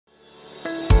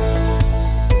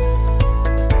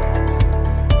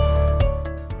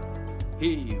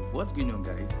What's going on,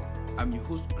 guys? I'm your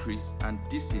host Chris, and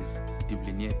this is the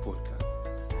Millennial Podcast.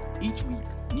 Each week,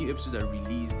 new episodes are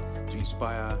released to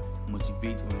inspire,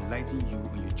 motivate, or enlighten you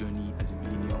on your journey as a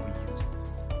millennial or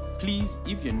youth. Please,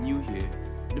 if you're new here,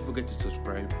 don't forget to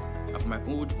subscribe. And for my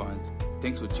old fans,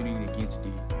 thanks for tuning in again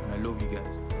today, and I love you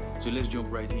guys. So let's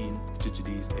jump right in to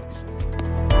today's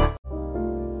episode.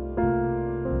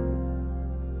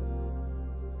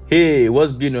 Hey,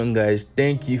 what's going on, guys?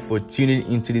 Thank you for tuning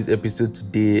into this episode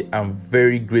today. I'm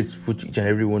very grateful to each and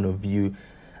every one of you,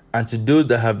 and to those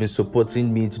that have been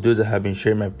supporting me, to those that have been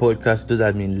sharing my podcast, those that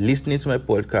have been listening to my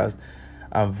podcast.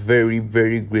 I'm very,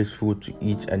 very grateful to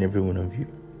each and every one of you.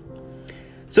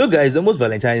 So, guys, almost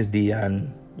Valentine's Day,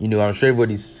 and I'm sure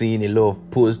everybody's seeing a lot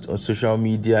of posts on social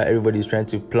media. Everybody's trying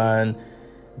to plan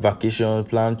vacations,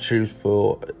 plan trips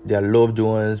for their loved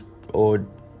ones, or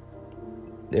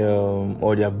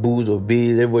their booze or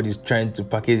babes. Everybody's trying to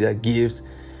package their gifts.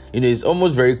 It's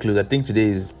almost very close. I think today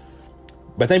is,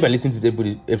 by the time you're listening to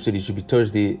the episode, it should be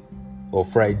Thursday or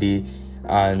Friday,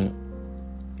 and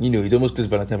it's almost close.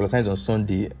 Valentine's on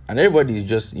Sunday, and everybody is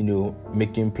just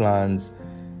making plans.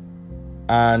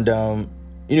 And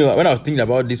when I was thinking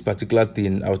about this particular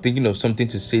thing, I was thinking of something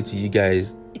to say to you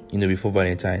guys, before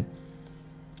Valentine.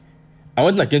 And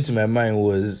one thing that came to my mind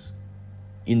was,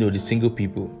 the single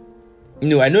people.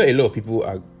 I know a lot of people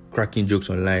are cracking jokes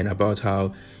online about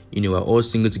how, we're all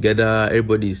single together,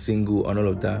 everybody is single and all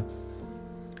of that.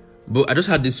 But I just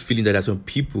had this feeling that there are some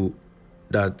people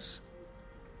that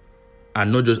are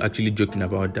not just actually joking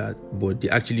about that, but they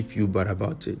actually feel bad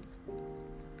about it.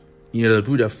 The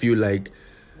people that feel like,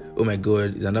 oh my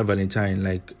God, it's another Valentine.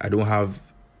 Like, I don't have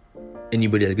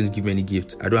anybody that's going to give me any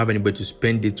gift. I don't have anybody to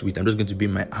spend it with. I'm just going to be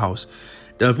in my house.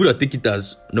 There are people that take it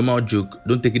as normal joke,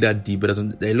 don't take it that deep, but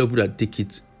there are a lot of people that take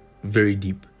it very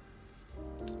deep.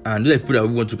 And those are people that I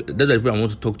want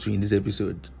to talk to in this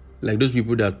episode. Like those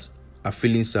people that are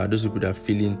feeling sad, those people that are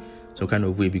feeling some kind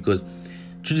of way. Because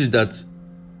truth is that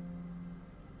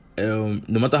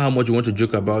no matter how much you want to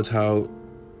joke about how,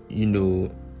 we're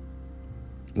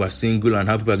single and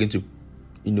how people are going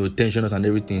to, tension us and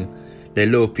everything, there are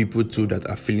a lot of people too that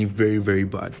are feeling very, very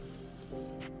bad.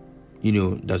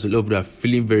 There's a lot of people that are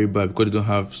feeling very bad because they don't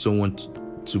have someone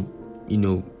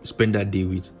to spend that day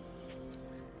with.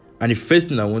 And the first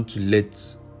thing I want to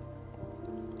let,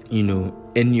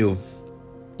 any of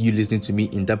you listening to me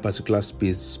in that particular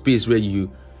space where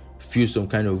you feel some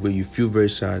kind of way, you feel very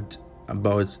sad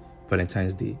about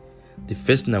Valentine's Day, the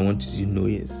first thing I want you to know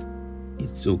is,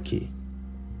 it's okay.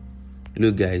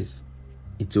 Look, guys,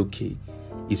 it's okay.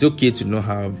 It's okay to not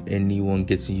have anyone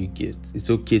getting you gifts. It's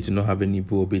okay to not have any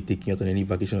boo taking you out on any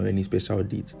vacation or any special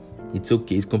date. It's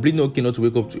okay. It's completely okay not to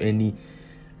wake up to any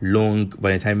long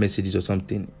Valentine messages or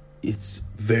something. It's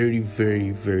very, very,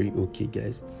 very okay,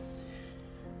 guys.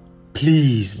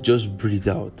 Please just breathe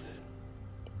out.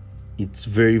 It's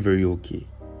very, very okay.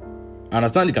 I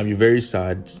understand it can be very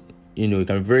sad. It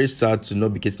can be very sad to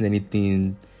not be getting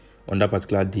anything on that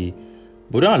particular day.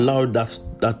 But don't allow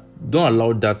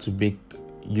that to make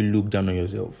you look down on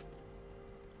yourself.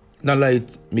 Don't let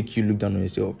it make you look down on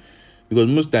yourself. Because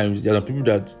most times there are people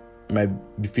that might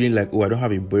be feeling like, oh, I don't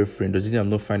have a boyfriend. Does it mean I'm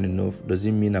not fine enough? Does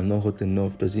it mean I'm not hot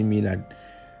enough? Does it mean that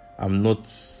I'm not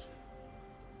does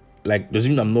it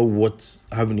mean I'm not worth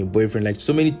having a boyfriend? Like,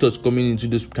 so many thoughts coming into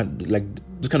those kind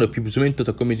of people, so many thoughts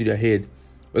are coming into their head.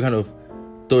 What kind of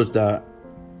thoughts that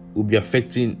will be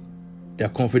affecting their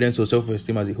confidence or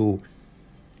self-esteem as a whole?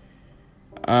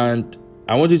 And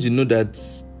I want you to know that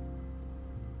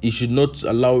you should not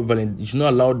allow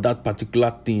that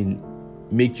particular thing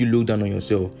make you look down on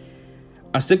yourself.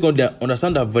 And secondly,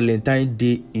 understand that Valentine's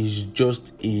Day is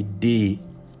just a day.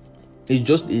 It's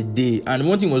just a day. And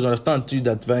one thing you must understand too,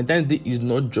 that Valentine's Day is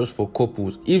not just for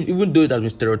couples. Even though it has been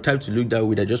stereotyped to look that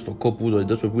way, that just for couples or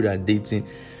just for people that are dating,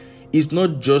 it's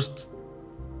not just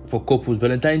for couples.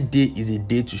 Valentine's Day is a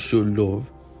day to show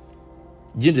love.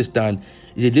 Do you understand?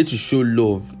 It's a day to show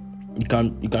love. You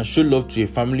can show love to a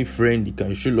family friend, you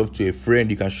can show love to a friend,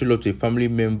 you can show love to a family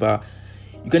member,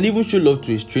 you can even show love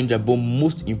to a stranger. But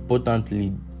most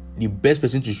importantly, the best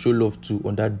person to show love to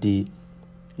on that day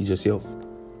is yourself.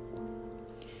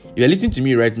 If you're listening to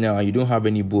me right now and you don't have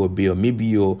any boo or babe, or maybe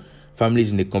your family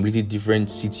is in a completely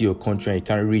different city or country and you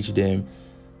can't reach them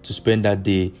to spend that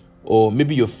day, or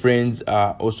maybe your friends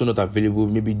are also not available,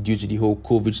 maybe due to the whole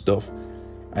COVID stuff,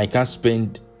 and you can't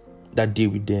spend that day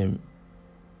with them,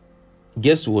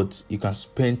 guess what? You can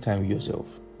spend time with yourself.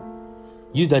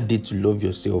 Use that day to love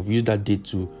yourself. Use that day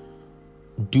to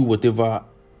do whatever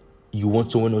you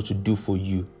want someone else to do for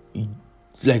you. Use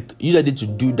that day to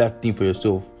do that thing for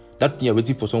yourself. That thing you're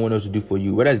waiting for someone else to do for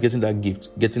you. Whether it's getting that gift,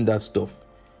 getting that stuff,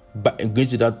 going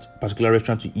to that particular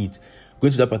restaurant to eat,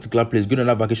 going to that particular place, going on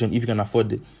that vacation if you can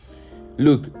afford it.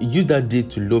 Look, use that day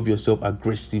to love yourself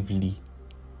aggressively.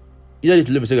 Use that day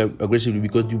to love yourself aggressively,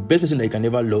 because the best person that you can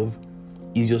ever love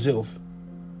is yourself.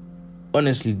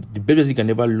 Honestly, the best person you can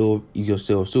ever love is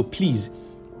yourself. So please,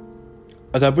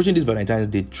 as I'm approaching this Valentine's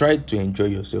Day, try to enjoy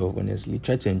yourself. Honestly,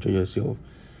 try to enjoy yourself.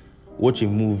 Watch a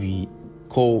movie,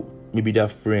 call maybe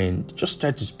that friend. Just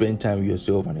try to spend time with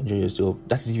yourself and enjoy yourself.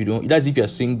 That's if you don't. That's if you're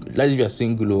single. That's if you're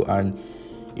single and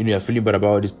you're feeling bad about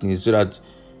all these things. So that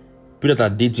people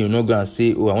that are dating, you're not gonna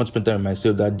say, "Oh, I want to spend time with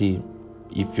myself that day."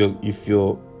 If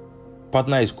your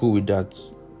partner is cool with that,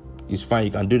 it's fine.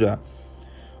 You can do that.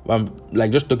 I'm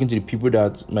like just talking to the people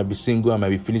that might be single and might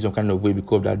be feeling some kind of way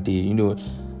because of that day.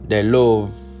 Their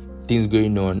love things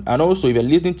going on. And also, if you're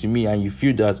listening to me and you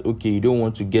feel that okay, you don't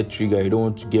want to get triggered, you don't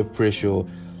want to get pressure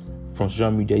from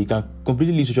social media, you can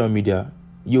completely leave social media.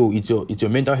 It's your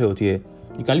mental health here.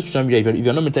 You can leave social media if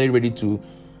you're not mentally ready to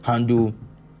handle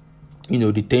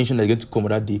the tension that's going to come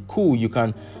that day. Cool, you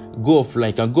can go offline,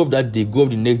 you can go off that day, go off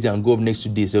the next day, and go off next 2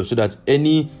 days, so that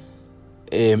any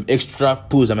extra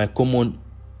post that might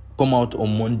come out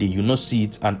on Monday, you not see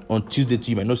it, and on Tuesday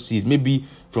too, you might not see it. Maybe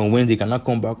from Wednesday, cannot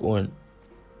come back on.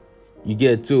 You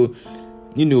get? So,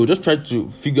 just try to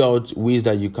figure out ways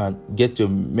that you can get your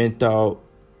mental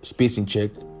space in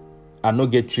check and not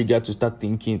get triggered to start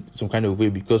thinking some kind of way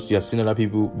because you are seeing other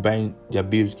people buying their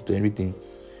babes kit or everything.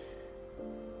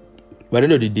 By the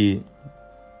end of the day,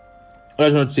 all I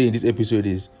just want to say in this episode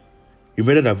is,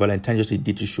 remember that Valentine is just a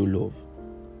day to show love.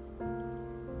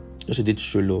 Just a day to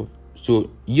show love.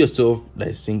 So you yourself that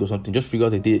is single or something, just figure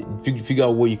out a day, figure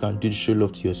out what you can do to show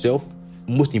love to yourself.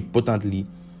 Most importantly,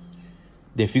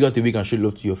 then figure out a way you can show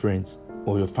love to your friends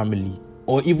or your family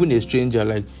or even a stranger.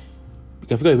 Like, you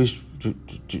can figure out a way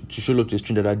to show love to a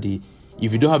stranger that day.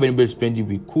 If you don't have anybody to spend it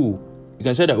with, cool. You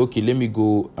can say that, okay, let me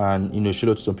go and show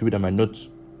love to some people that might not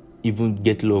even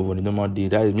get love on a normal day.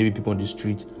 That is maybe people on the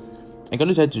street. I can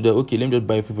decide to do that, okay, let me just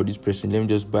buy food for this person. Let me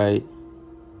just buy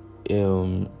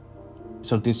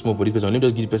something small for this person. Let me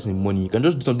just give this person money. You can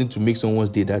just do something to make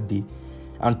someone's day that day.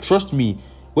 And trust me,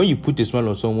 when you put a smile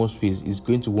on someone's face, it's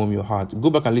going to warm your heart. Go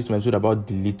back and listen to my episode about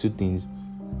the little things.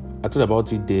 I talked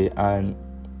about it there, and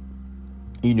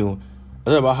I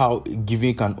talked about how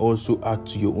giving can also add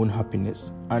to your own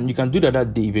happiness. And you can do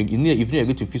that day. If you're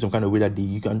going to feel some kind of way that day,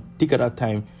 you can take at that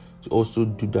time to also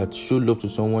do that. Show love to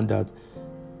someone that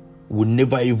would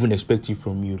never even expect it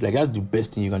from you. Like, that's the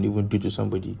best thing you can even do to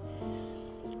somebody.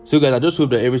 So guys, I just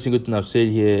hope that every single thing I've said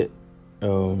here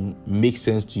makes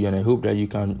sense to you, and I hope that you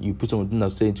put some of the things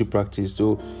I've said into practice.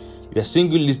 So if you're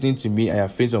single listening to me and you're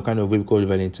feeling some kind of way because of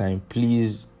Valentine,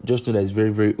 please just know that it's very,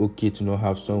 very okay to not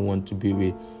have someone to be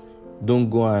with. Don't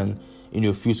go and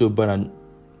feel so bad and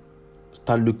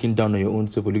start looking down on your own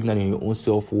self or looking down on your own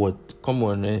self-worth. Come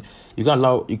on, man. You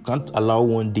can't allow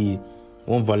one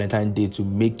Valentine Day to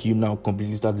make you now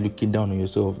completely start looking down on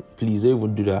yourself. Please don't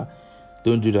even do that.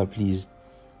 Don't do that, please.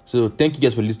 So thank you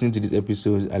guys for listening to this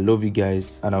episode. I love you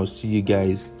guys, and I'll see you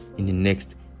guys in the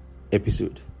next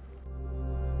episode.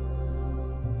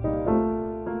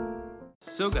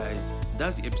 So guys,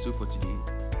 that's the episode for today.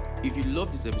 If you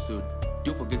love this episode,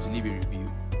 don't forget to leave a review,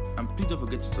 and please don't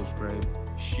forget to subscribe,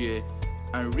 share,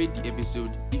 and rate the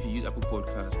episode if you use Apple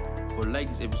Podcasts, or like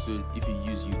this episode if you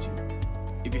use YouTube.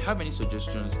 If you have any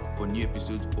suggestions for new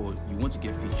episodes or you want to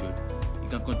get featured, you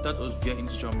can contact us via any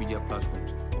social media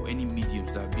platforms or any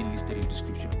mediums that have been listed in the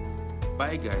description.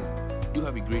 Bye guys, do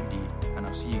have a great day, and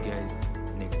I'll see you guys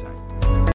next time.